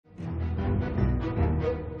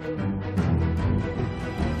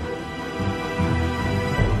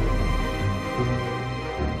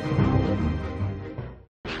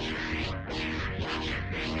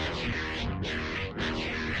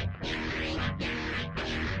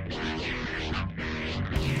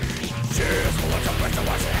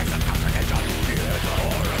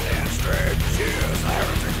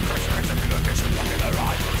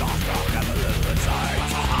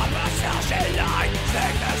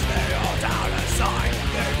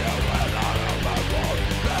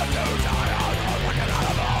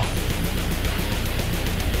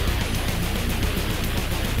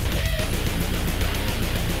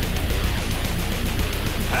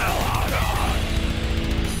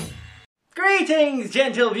Greetings,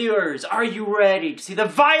 gentle viewers! Are you ready to see the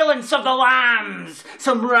violence of the lambs?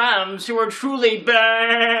 Some rams who are truly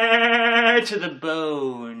bad to the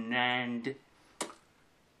bone, and...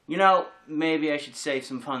 you know, maybe I should save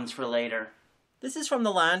some funds for later. This is from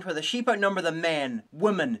the land where the sheep outnumber the men,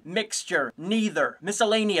 women, mixture, neither,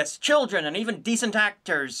 miscellaneous, children, and even decent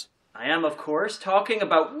actors. I am, of course, talking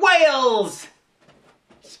about Wales!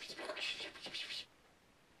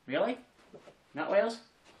 Really? Not Wales?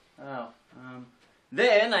 Oh,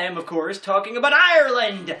 Then I am, of course, talking about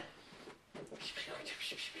Ireland!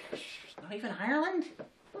 Not even Ireland?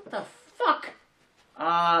 What the fuck?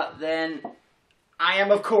 Then I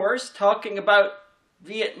am, of course, talking about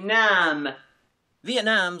Vietnam.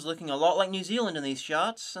 Vietnam's looking a lot like New Zealand in these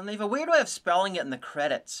shots, and they've a weird way of spelling it in the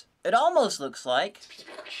credits. It almost looks like...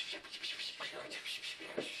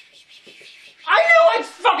 I know it's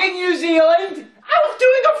fucking New Zealand! I was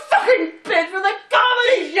doing a fucking bit for the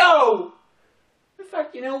comedy show! In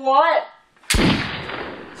fact, you know what?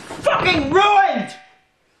 It's fucking ruined!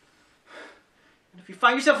 And if you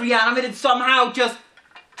find yourself reanimated somehow, just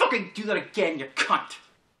fucking do that again, you cunt!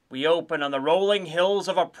 We open on the rolling hills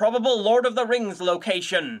of a probable Lord of the Rings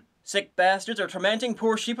location. Sick bastards are tormenting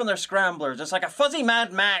poor sheep on their scramblers. It's like a fuzzy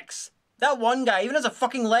Mad Max. That one guy even has a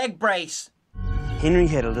fucking leg brace. Henry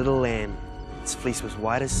had a little lamb. Its fleece was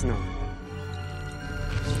white as snow.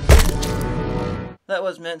 That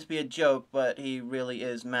was meant to be a joke, but he really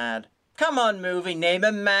is mad. Come on, movie, name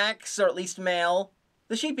him Max, or at least Mel.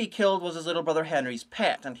 The sheep he killed was his little brother Henry's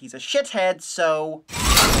pet, and he's a shithead, so...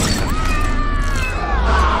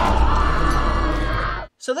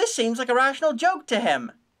 So this seems like a rational joke to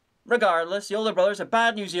him. Regardless, the older brother's a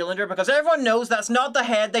bad New Zealander because everyone knows that's not the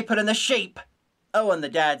head they put in the sheep. Oh, and the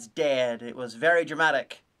dad's dead. It was very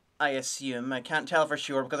dramatic. I assume. I can't tell for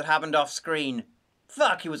sure because it happened off screen.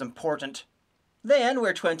 Fuck, he was important. Then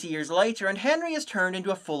we're 20 years later and Henry is turned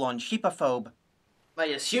into a full-on sheepophobe. I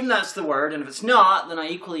assume that's the word, and if it's not, then I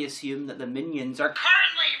equally assume that the minions are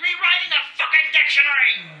currently rewriting the fucking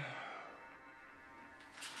dictionary!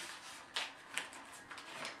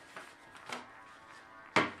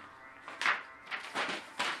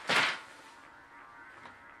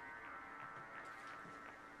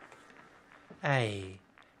 A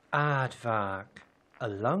aardvark, a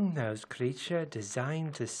long-nosed creature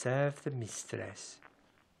designed to serve the mistress.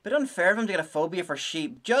 Bit unfair of him to get a phobia for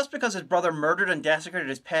sheep just because his brother murdered and desecrated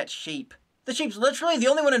his pet sheep. The sheep's literally the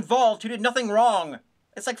only one involved who did nothing wrong.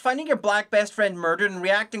 It's like finding your black best friend murdered and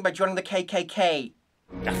reacting by joining the KKK.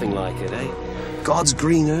 Nothing like it, eh? God's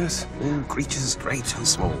green earth, all creatures great and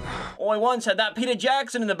small. I once had that Peter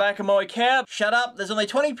Jackson in the back of my cab. Shut up, there's only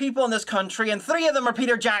 20 people in this country and 3 of them are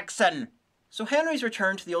Peter Jackson. So Henry's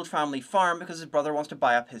returned to the old family farm because his brother wants to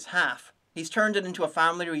buy up his half. He's turned it into a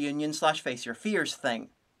family reunion / face your fears thing.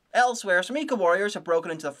 Elsewhere, some eco-warriors have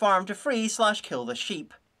broken into the farm to free / kill the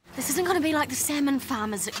sheep. This isn't going to be like the salmon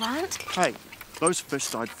farmers at Grant. Hey, those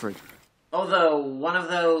fish died free. Although, one of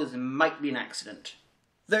those might be an accident.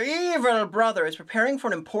 The evil brother is preparing for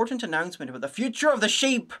an important announcement about the future of the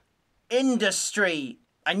sheep industry.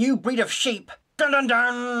 A new breed of sheep. Dun dun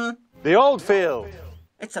dun! The old field.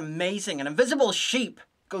 It's amazing. An invisible sheep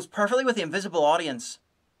goes perfectly with the invisible audience.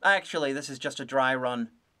 Actually, this is just a dry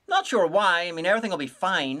run. Not sure why. I mean, everything will be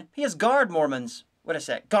fine. He has guard Mormons. Wait a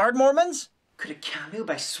sec. Guard Mormons? Could a cameo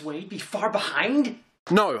by Suede be far behind?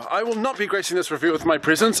 No, I will not be gracing this review with my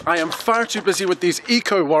presence. I am far too busy with these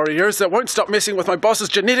eco-warriors that won't stop messing with my boss's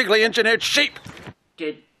genetically engineered sheep.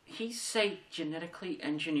 Did he say genetically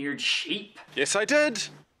engineered sheep? Yes, I did.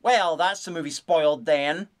 Well, that's the movie spoiled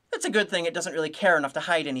then. It's a good thing it doesn't really care enough to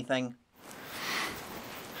hide anything.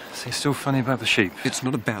 So you're still funny about the sheep? It's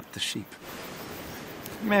not about the sheep.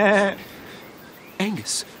 Meh.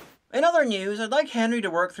 Angus. In other news, I'd like Henry to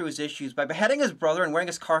work through his issues by beheading his brother and wearing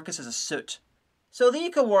his carcass as a suit. So the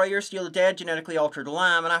eco-warriors steal a dead genetically altered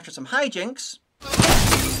lamb, and after some hijinks...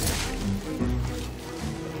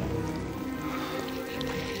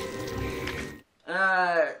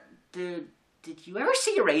 Dude, did you ever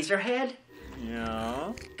see Eraserhead?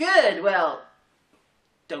 No. Good, well,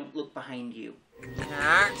 don't look behind you.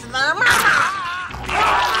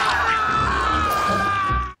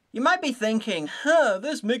 You might be thinking,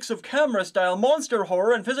 this mix of camera-style monster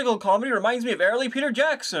horror and physical comedy reminds me of early Peter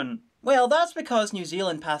Jackson. Well, that's because New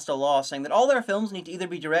Zealand passed a law saying that all their films need to either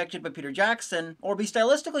be directed by Peter Jackson or be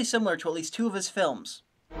stylistically similar to at least 2 of his films.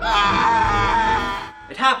 It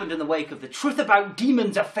happened in the wake of the Truth About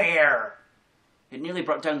Demons affair. It nearly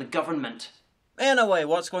brought down the government. Anyway,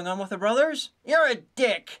 what's going on with the brothers? You're a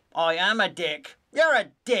dick. I am a dick. You're a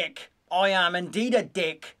dick. I am indeed a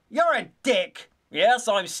dick. You're a dick. Yes,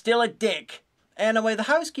 I'm still a dick. Anyway, the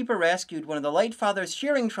housekeeper rescued one of the late father's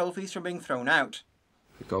shearing trophies from being thrown out.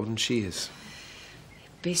 The golden shears.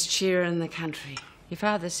 Best shearer in the country. Your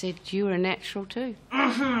father said you were a natural too.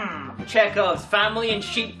 Chekhov's family and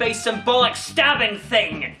sheep-based symbolic stabbing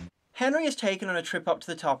thing! Henry is taken on a trip up to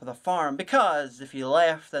the top of the farm because if he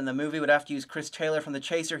left, then the movie would have to use Chris Taylor from The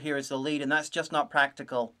Chaser here as the lead, and that's just not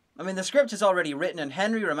practical. I mean, the script is already written and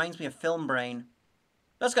Henry reminds me of Film Brain.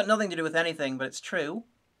 That's got nothing to do with anything, but it's true.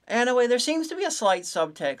 Anyway, there seems to be a slight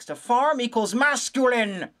subtext of farm equals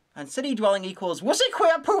masculine and city dwelling equals wussy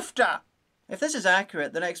queer poofta. If this is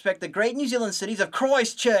accurate, then I expect the great New Zealand cities of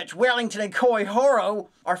Christchurch, Wellington and Koihoro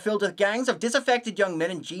are filled with gangs of disaffected young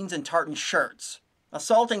men in jeans and tartan shirts,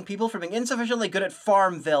 assaulting people for being insufficiently good at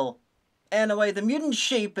Farmville. Anyway, the mutant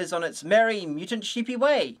sheep is on its merry, mutant sheepy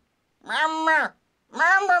way. Mama!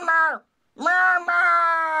 Mama!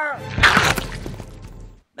 Mama!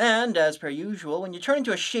 And, as per usual, when you turn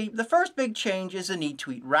into a sheep, the first big change is the need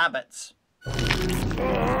to eat rabbits.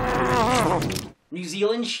 New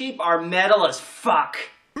Zealand sheep are metal as fuck.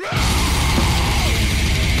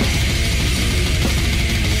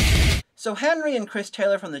 So Henry and Chris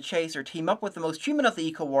Taylor from The Chaser team up with the most human of the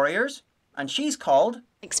eco-warriors, and she's called...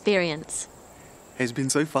 Experience. Has been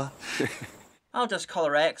so far. I'll just call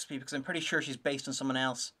her XP because I'm pretty sure she's based on someone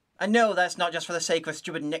else. And no, that's not just for the sake of a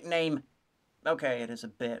stupid nickname. Okay, it is a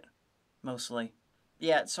bit. Mostly.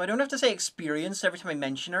 Yeah, so I don't have to say experience every time I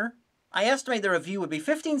mention her. I estimate the review would be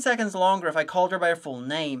 15 seconds longer if I called her by her full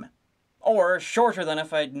name. Or shorter than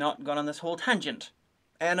if I'd not gone on this whole tangent.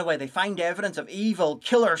 Anyway, they find evidence of evil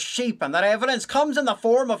killer sheep, and that evidence comes in the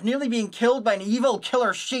form of nearly being killed by an evil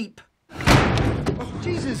killer sheep. Oh,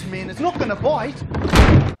 Jesus, man, it's not gonna bite.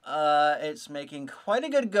 It's making quite a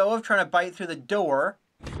good go of trying to bite through the door.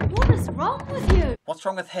 What is wrong with you? What's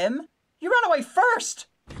wrong with him? You ran away first!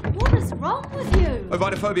 What is wrong with you?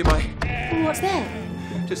 Ovodophobia, mate. What's that?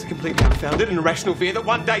 Just a completely unfounded and irrational fear that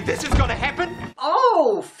one day this is gonna happen.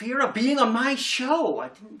 Oh, fear of being on my show. I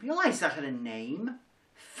didn't realize that had a name.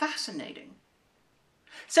 Fascinating.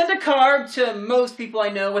 Send a card to most people I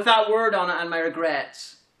know with that word on it and my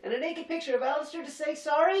regrets. And a naked picture of Alistair to say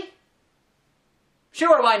sorry?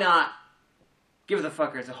 Sure, why not? Give the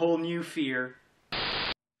fuckers a whole new fear.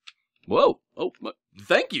 Whoa. Oh,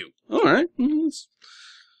 thank you. All right.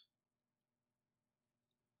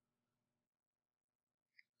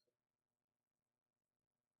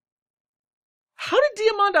 How did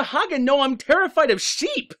Diamanda Hagan know I'm terrified of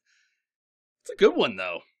sheep? It's a good one,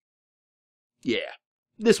 though. Yeah,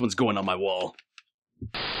 this one's going on my wall.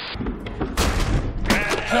 Now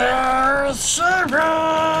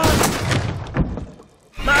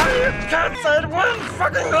you can't say one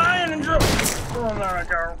fucking line and oh, there we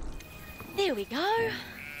go. There we go.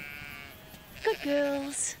 Good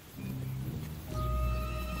girls.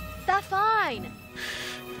 They're fine.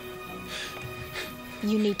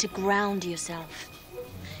 You need to ground yourself.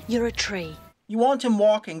 You're a tree. You want him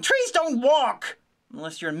walking. Trees don't walk!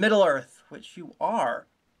 Unless you're in Middle-earth, which you are.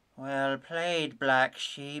 Well played, black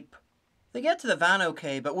sheep. They get to the van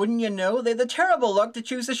okay, but wouldn't you know, they had the terrible luck to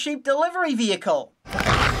choose a sheep delivery vehicle.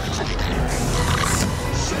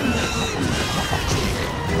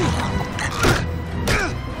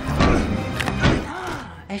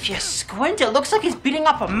 If you squint, it looks like he's beating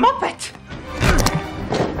up a Muppet.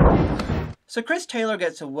 So Chris Taylor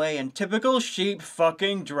gets away in typical sheep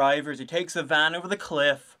fucking drivers. He takes the van over the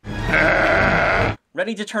cliff.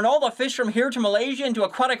 Ready to turn all the fish from here to Malaysia into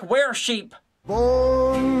aquatic were-sheep.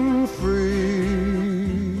 Born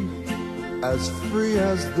free as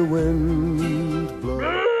the wind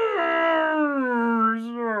blows.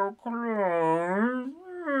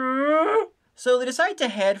 So they decide to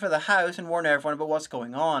head for the house and warn everyone about what's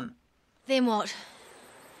going on. Then what?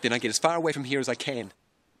 Then I get as far away from here as I can.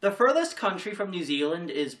 The furthest country from New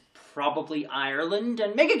Zealand is probably Ireland,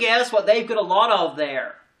 and make a guess what they've got a lot of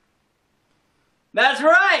there. That's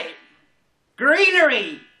right!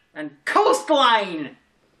 Greenery! And coastline!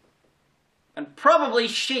 And probably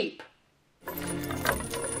sheep. Come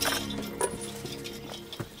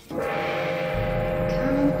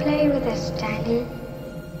and play with us, Daddy.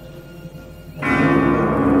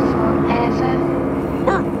 Forever.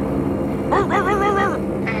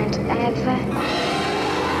 And ever.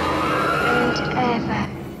 And ever.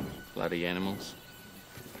 Bloody animals.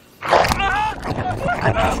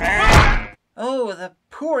 Oh, the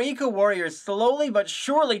poor eco-warrior is slowly but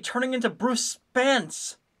surely turning into Bruce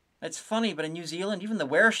Spence. It's funny, but in New Zealand, even the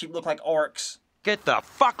were-sheep look like orcs. Get the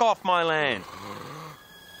fuck off my land!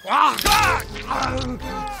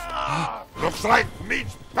 Looks like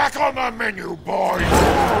meat's back on the menu, boys!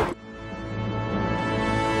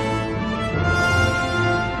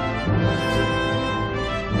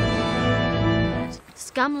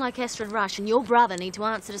 Scum like Estrid Rush and your brother need to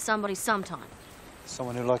answer to somebody sometime.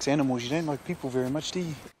 Someone who likes animals, you don't like people very much, do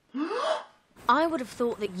you? I would have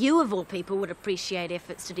thought that you, of all people, would appreciate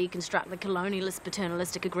efforts to deconstruct the colonialist,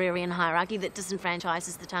 paternalistic agrarian hierarchy that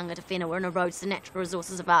disenfranchises the Tangata Whenua and erodes the natural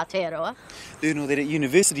resources of Aotearoa. Learned all that at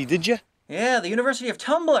university, did you? Yeah, the University of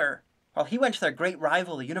Tumblr. While he went to their great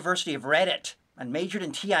rival, the University of Reddit, and majored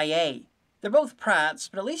in TIA. They're both prats,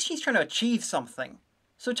 but at least she's trying to achieve something.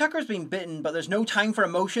 So Tucker's been bitten, but there's no time for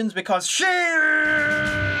emotions because she...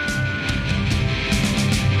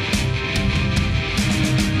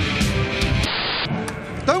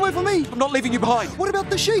 Don't wait for me! I'm not leaving you behind! What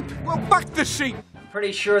about the sheep? Well, back the sheep!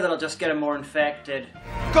 Pretty sure that'll just get him more infected.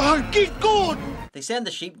 Go home! Get gone! They send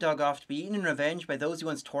the sheepdog off to be eaten in revenge by those he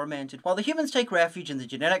once tormented, while the humans take refuge in the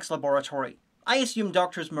genetics laboratory. I assume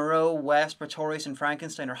Doctors Moreau, West, Pretorius and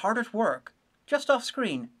Frankenstein are hard at work, just off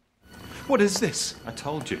screen. What is this? I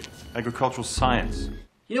told you. Agricultural science.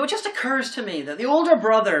 You know, it just occurs to me that the older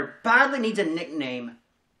brother badly needs a nickname.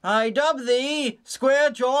 I dub thee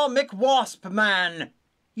Square Jaw McWasp Man.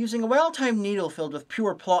 Using a well-timed needle filled with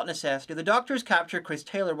pure plot necessity, the doctors capture Chris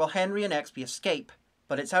Taylor while Henry and Exby escape.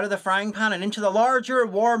 But it's out of the frying pan and into the larger,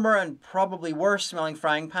 warmer, and probably worse smelling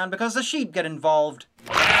frying pan because the sheep get involved.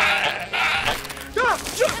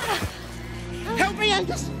 Help me,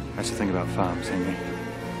 Angus! That's the thing about farms, Henry.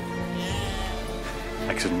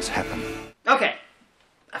 Accidents happen. Okay,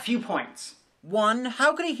 a few points. 1,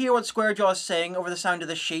 how could he hear what Squarejaw is saying over the sound of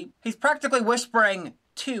the sheep? He's practically whispering.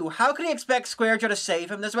 2, how could he expect Squarejaw to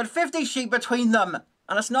save him? There's about 50 sheep between them.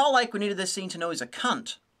 And it's not like we needed this scene to know he's a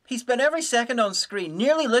cunt. He spent every second on screen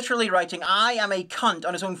nearly literally writing, "I am a cunt"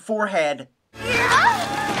 on his own forehead.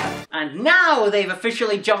 And now they've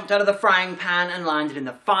officially jumped out of the frying pan and landed in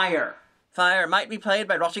the fire. Fire might be played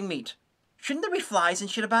by rotting meat. Shouldn't there be flies and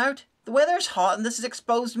shit about? The weather's hot and this is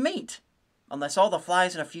exposed meat. Unless all the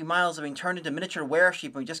flies in a few miles have been turned into miniature weresheep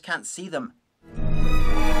and we just can't see them.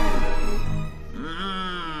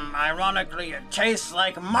 Ironically, it tastes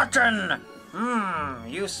like mutton!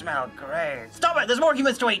 You smell great. Stop it! There's more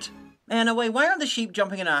humans to eat! Anyway, why aren't the sheep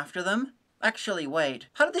jumping in after them? Actually, wait.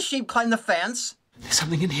 How did the sheep climb the fence? There's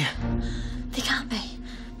something in here. They can't be.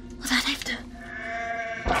 Well, they'd have to.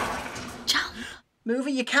 Jump.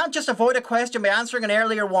 Movie, you can't just avoid a question by answering an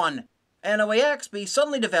earlier one. Anyway, Exby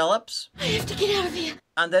suddenly develops... I have to get out of here.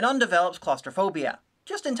 And then undevelops claustrophobia.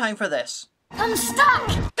 Just in time for this. I'm stuck!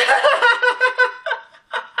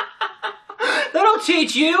 That'll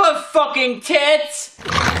teach you a fucking tits!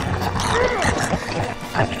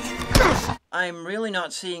 I'm really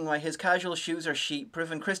not seeing why his casual shoes are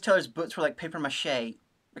sheep-proof and Chris Taylor's boots were like papier-mâché.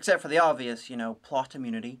 Except for the obvious, you know, plot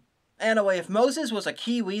immunity. Anyway, if Moses was a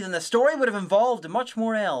Kiwi, then the story would have involved much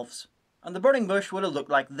more elves. And the burning bush would have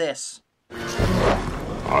looked like this.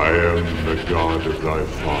 I am the God of thy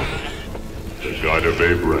father, the God of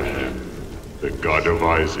Abraham, the God of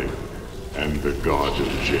Isaac, and the God of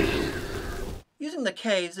Jacob. Using the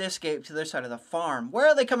caves, they escape to their side of the farm,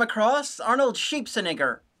 where they come across Arnold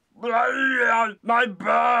Sheepsenigger. My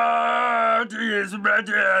body is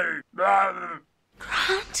ready!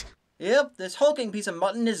 Grant? Yep, this hulking piece of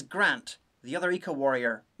mutton is Grant, the other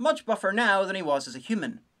eco-warrior. Much buffer now than he was as a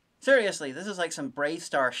human. Seriously, this is like some Brave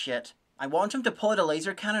Star shit. I want him to pull out a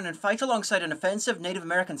laser cannon and fight alongside an offensive Native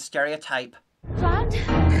American stereotype. Grant?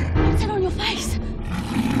 What's that on your face?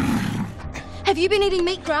 Have you been eating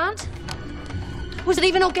meat, Grant? Was it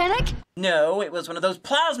even organic? No, it was one of those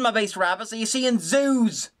plasma-based rabbits that you see in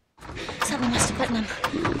zoos. Something must have bitten him.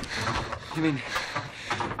 You mean...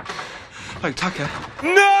 like Tucker?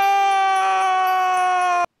 No!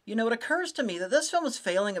 You know, it occurs to me that this film is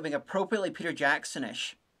failing at being appropriately Peter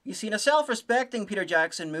Jackson-ish. You see, in a self-respecting Peter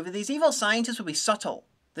Jackson movie, these evil scientists would be subtle.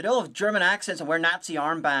 They'd all have German accents and wear Nazi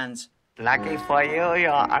armbands. Lucky for you,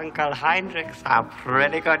 your Uncle Heinrich's a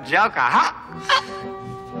pretty good joker, huh?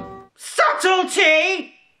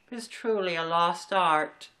 Subtlety is truly a lost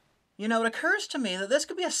art. You know, it occurs to me that this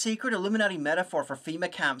could be a secret Illuminati metaphor for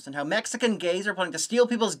FEMA camps and how Mexican gays are planning to steal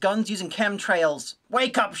people's guns using chemtrails.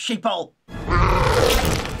 Wake up, sheeple!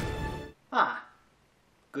 Ah.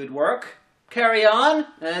 Good work. Carry on,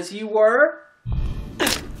 as you were.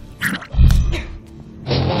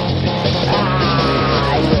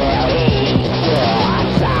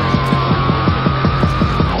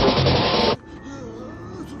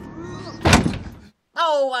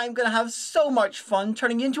 Oh, I'm gonna have so much fun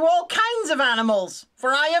turning into all kinds of animals,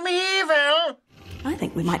 for I am evil! I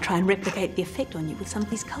think we might try and replicate the effect on you with some of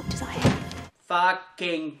these sculptures I have.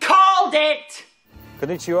 Fucking called it!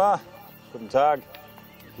 Konnichiwa. Guten Tag.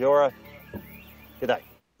 Yora. G'day.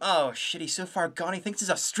 Oh shit, he's so far gone he thinks he's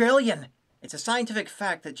Australian. It's a scientific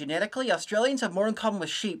fact that genetically, Australians have more in common with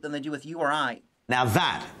sheep than they do with you or I. Now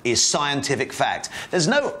that is scientific fact. There's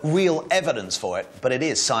no real evidence for it, but it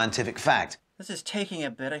is scientific fact. This is taking a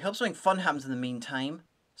bit. I hope something fun happens in the meantime.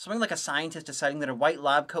 Something like a scientist deciding that a white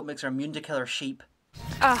lab coat makes her immune to killer sheep.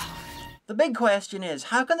 The big question is,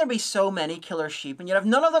 how can there be so many killer sheep and yet have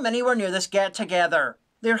none of them anywhere near this get-together?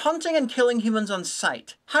 They're hunting and killing humans on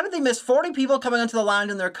sight. How did they miss 40 people coming onto the land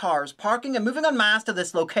in their cars, parking and moving en masse to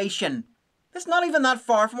this location? It's not even that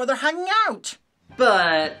far from where they're hanging out.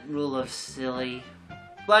 But, rule of silly.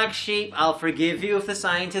 Black sheep, I'll forgive you if the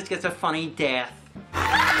scientist gets a funny death.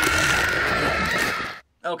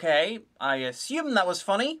 Okay, I assume that was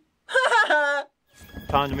funny.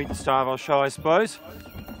 Time to meet the star of our show, I suppose.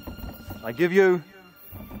 I give you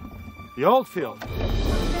the old field.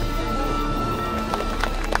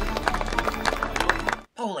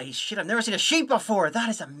 Holy shit, I've never seen a sheep before! That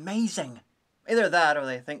is amazing! Either that, or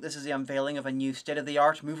they think this is the unveiling of a new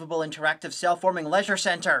state-of-the-art, movable, interactive, self-forming leisure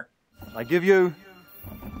centre. I give you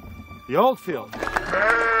the old field.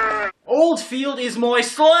 Oldfield is my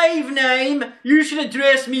slave name! You should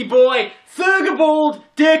address me by Thurgobold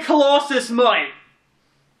de Colossus, mate!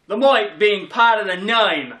 The mate being part of the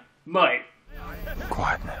name, mate.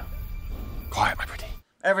 Quiet now. Quiet, my pretty.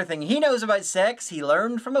 Everything he knows about sex, he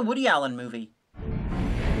learned from a Woody Allen movie.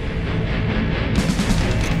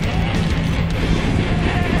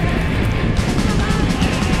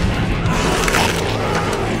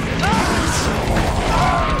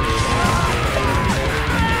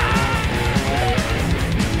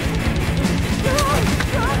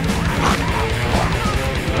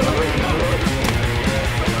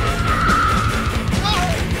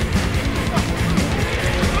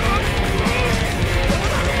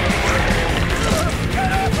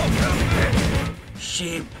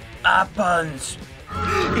 Sheep happens.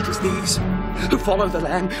 It is these who follow the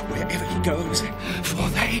Lamb wherever he goes, for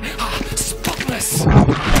they are spotless.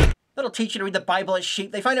 That'll teach you to read the Bible as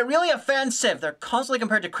sheep. They find it really offensive. They're constantly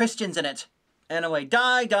compared to Christians in it. Anyway,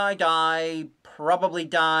 die, probably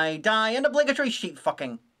die, and obligatory sheep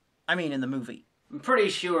fucking. I mean, in the movie. I'm pretty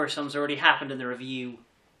sure some's already happened in the review.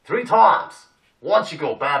 3 times. Once you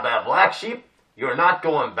go baa black sheep, you're not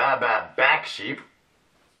going baa back sheep.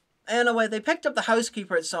 Anyway, they picked up the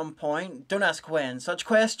housekeeper at some point. Don't ask when. Such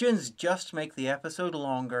questions just make the episode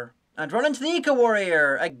longer. And run into the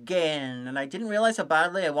eco-warrior again. And I didn't realize how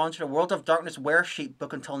badly I wanted a World of Darkness were-sheep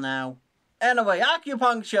book until now. Anyway,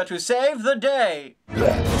 acupuncture to save the day.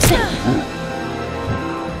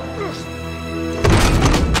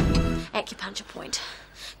 Acupuncture point.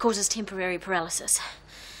 Causes temporary paralysis.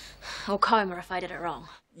 Or coma if I did it wrong.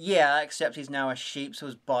 Yeah, except he's now a sheep, so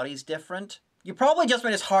his body's different. You probably just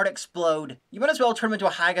made his heart explode. You might as well turn him into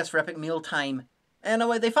a haggis for epic mealtime.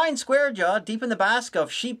 Anyway, they find Squarejaw deep in the bask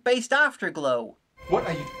of sheep-based afterglow. What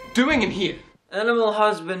are you doing in here? Animal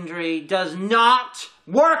husbandry does not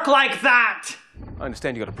work like that! I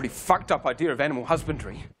understand you got a pretty fucked up idea of animal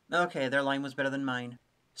husbandry. Okay, their line was better than mine.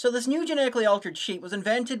 So this new genetically altered sheep was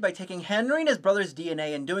invented by taking Henry and his brother's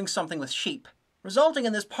DNA and doing something with sheep, resulting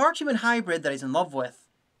in this part-human hybrid that he's in love with.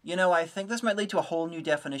 You know, I think this might lead to a whole new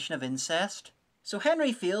definition of incest. So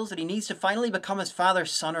Henry feels that he needs to finally become his father's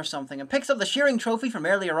son or something and picks up the shearing trophy from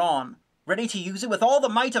earlier on, ready to use it with all the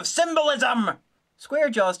might of symbolism!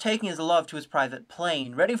 Squarejaw's taking his love to his private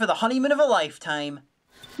plane, ready for the honeymoon of a lifetime.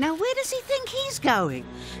 Now where does he think he's going?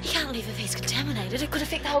 He can't leave if he's contaminated. It could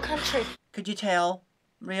affect the whole country. Could you tell?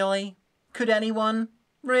 Really? Could anyone?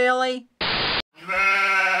 Really?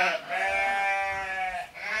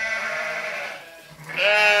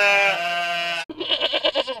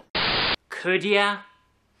 Could ya?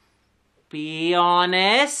 Be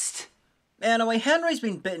honest? Anyway, Henry's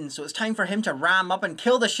been bitten, so it's time for him to ram up and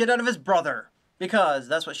kill the shit out of his brother. Because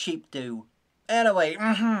that's what sheep do. Anyway,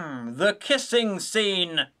 the kissing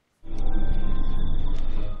scene.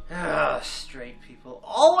 Ugh, straight people.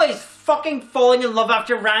 Always fucking falling in love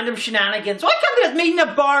after random shenanigans. Why can't they just meet in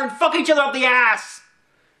a bar and fuck each other up the ass?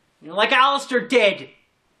 You know, like Alistair did.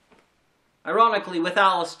 Ironically, with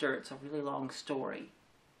Alistair, it's a really long story.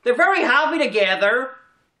 They're very happy together.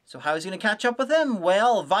 So how's he gonna catch up with him?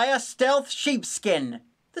 Well, via stealth sheepskin.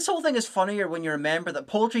 This whole thing is funnier when you remember that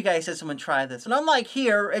Poultry Guy said someone try this, and unlike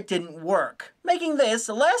here, it didn't work. Making this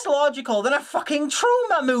less logical than a fucking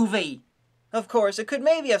trauma movie. Of course, it could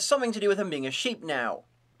maybe have something to do with him being a sheep now,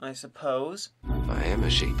 I suppose. I am a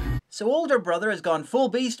sheep. So older brother has gone full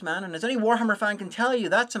beast man, and as any Warhammer fan can tell you,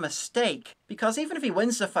 that's a mistake. Because even if he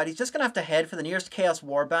wins the fight, he's just gonna have to head for the nearest Chaos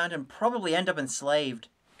Warband and probably end up enslaved.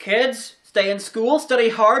 Kids, stay in school, study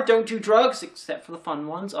hard, don't do drugs, except for the fun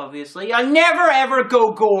ones, obviously. And never ever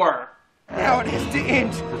go gore! Now it has to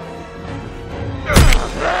end.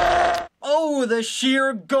 Ooh, the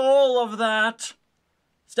sheer gall of that.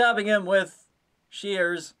 Stabbing him with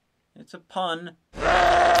shears. It's a pun.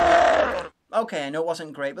 Okay, I know it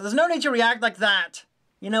wasn't great, but there's no need to react like that.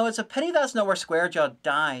 You know, it's a pity that's not where Squarejaw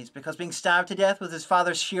dies, because being stabbed to death with his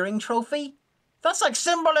father's shearing trophy? That's like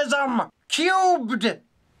symbolism! Cubed!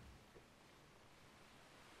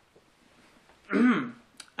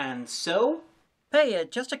 And so? Hey,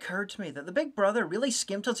 it just occurred to me that the Big Brother really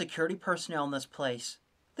skimped on security personnel in this place.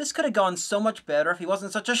 This could have gone so much better if he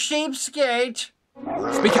wasn't such a cheapskate!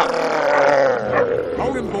 Speak up!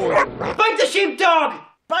 Hogan boys! Bite the sheepdog!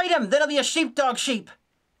 Bite him, then he'll be a sheepdog sheep!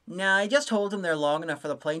 Nah, I just hold him there long enough for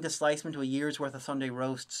the plane to slice him into a year's worth of Sunday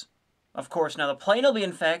roasts. Of course, now the plane will be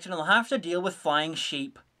infected and he'll have to deal with flying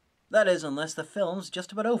sheep. That is, unless the film's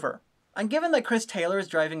just about over. And given that Chris Taylor is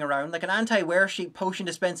driving around like an anti-weresheep potion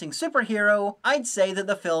dispensing superhero, I'd say that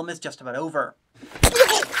the film is just about over.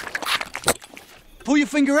 Pull your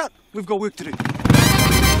finger out. We've got work to do.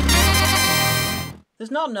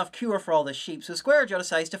 There's not enough cure for all the sheep, so Squarejaw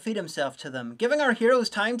decides to feed himself to them, giving our heroes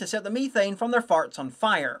time to set the methane from their farts on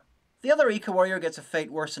fire. The other eco-warrior gets a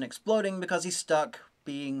fate worse than exploding because he's stuck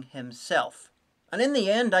being himself. And in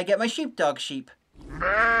the end, I get my sheepdog sheep.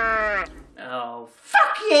 Oh,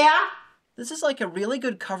 fuck yeah! This is like a really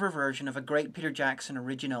good cover version of a great Peter Jackson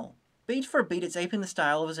original. Beat for beat, it's aping the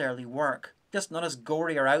style of his early work, just not as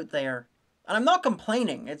gory or out there. And I'm not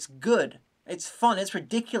complaining, it's good. It's fun, it's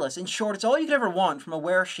ridiculous, in short, it's all you could ever want from a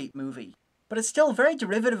weresheep movie. But it's still very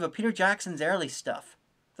derivative of Peter Jackson's early stuff.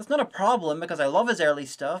 That's not a problem because I love his early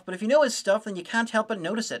stuff, but if you know his stuff then you can't help but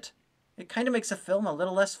notice it. It kind of makes the film a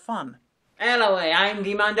little less fun. Anyway, I'm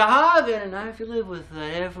Commander Hagan, and I have to live with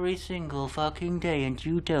that every single fucking day, and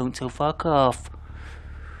you don't, so fuck off.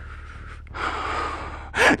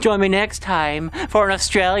 Join me next time for an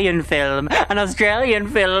Australian film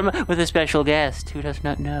with a special guest who does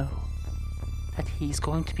not know that he's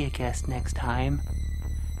going to be a guest next time,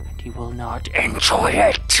 and he will not enjoy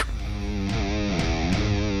it.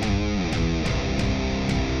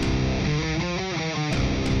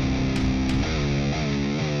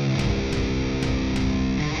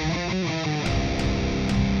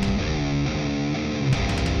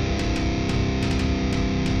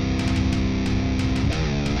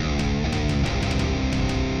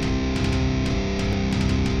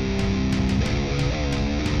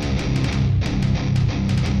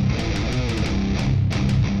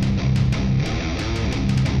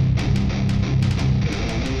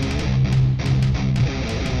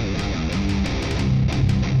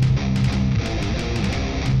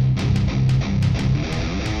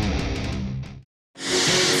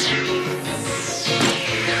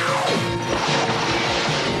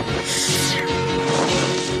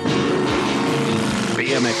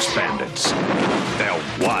 BMX bandits. They're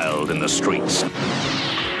wild in the streets.